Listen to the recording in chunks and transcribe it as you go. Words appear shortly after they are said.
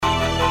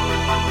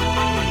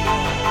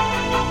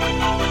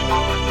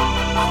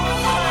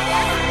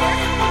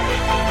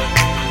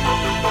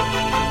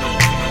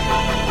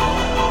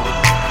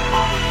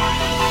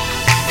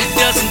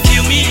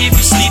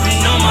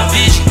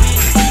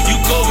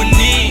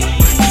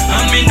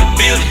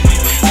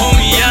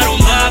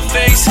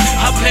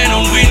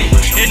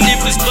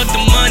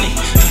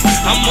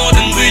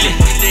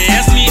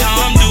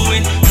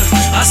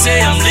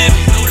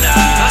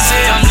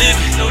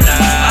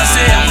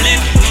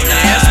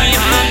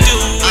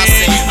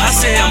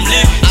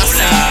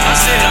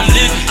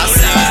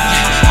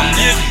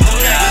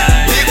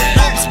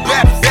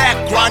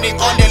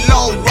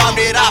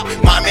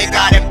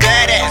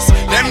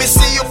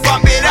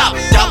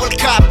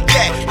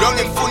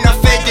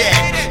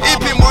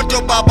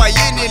baba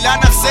yini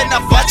lana kusena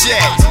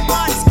budget.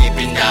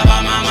 Skipping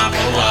daba mama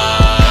for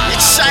what?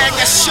 It's shying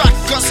a shot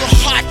cause so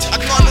hot. I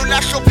gonna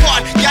lash your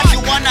pot. Yeah, you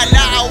wanna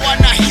lie, I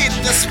wanna hit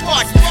the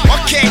spot.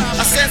 Okay,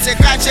 I sense a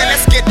gotcha,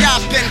 let's get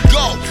up and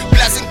go.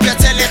 Blessing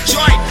petele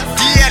joint.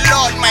 Dear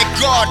Lord, my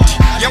God.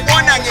 You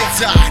wanna get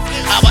that?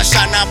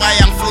 Abashana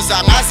bayang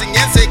fuza ngazi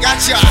ngenze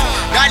gacha.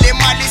 Nale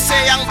mali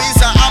sayang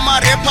biza ama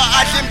rapper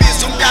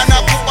adlimbiza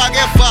umntana kuba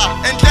keva.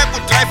 Enhle ku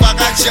driver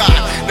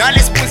kanjani?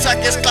 Nale sponsor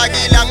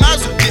kesixakila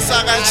ngazi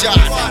ubisa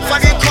kanjani?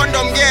 Fake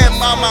condom ke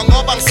mama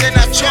ngoba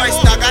ngisena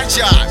choice na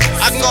kanjani?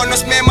 Akungcono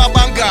simema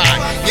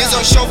bangani.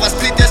 Ngizonshova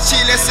street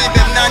esithile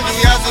sibe mnandi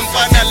uyazi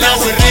mfana la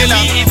urela.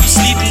 If you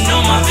sleeping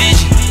on my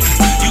vision,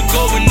 you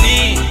going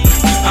in.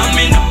 I'm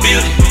in the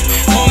building.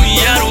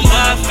 Homie, I don't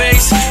buy a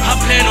face, I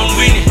plan on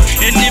winning.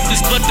 And if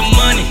it's but the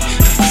money,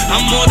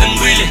 I'm more than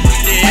willing.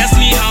 They ask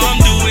me how I'm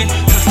doing,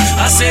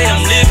 I say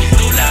I'm living.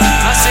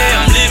 I say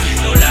I'm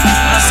living.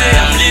 I say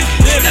I'm living.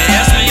 They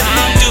ask me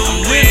how I'm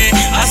doing,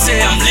 I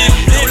say I'm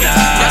living.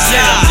 I say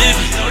I'm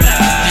living.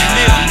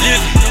 I'm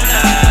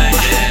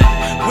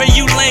living. Where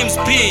you lames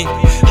been?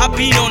 I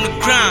been on the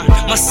grind.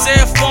 My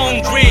cell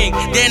phone ring,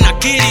 then I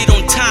get it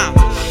on time.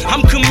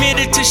 I'm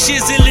committed to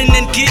shizzling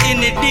and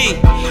getting it in.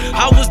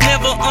 I was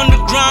never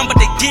underground, but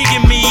they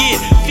digging me in.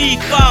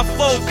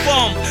 V5-4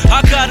 farm.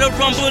 I got a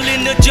rumble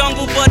in the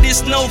jungle, but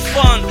it's no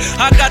fun.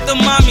 I got the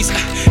mommies,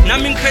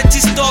 naming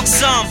petty stock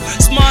some.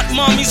 Smart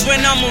mommies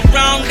when I'm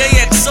around, they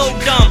act so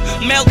dumb.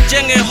 Milk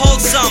jeng and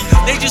wholesome,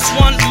 they just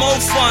want more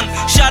fun.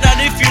 Shout out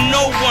if you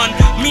know one.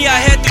 Me, I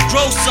had to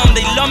grow some.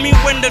 They love me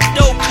when the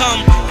dough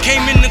come.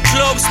 Came in the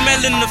club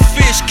smelling the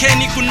fish,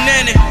 Kenny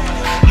Kunene.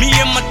 Me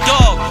and my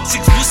dog,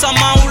 6 busa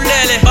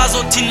maulele.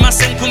 Bazotin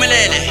masen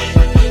kumelele.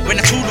 When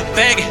I threw the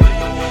bag,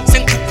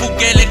 sen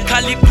kupugele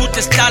kali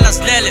pute stalas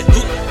lele.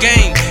 Good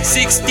game,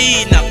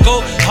 16, I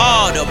go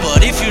harder.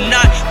 But if you're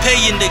not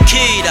paying the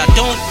kid, I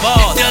don't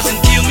bother. It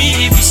doesn't kill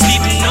me if you're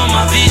sleeping on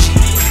my vision.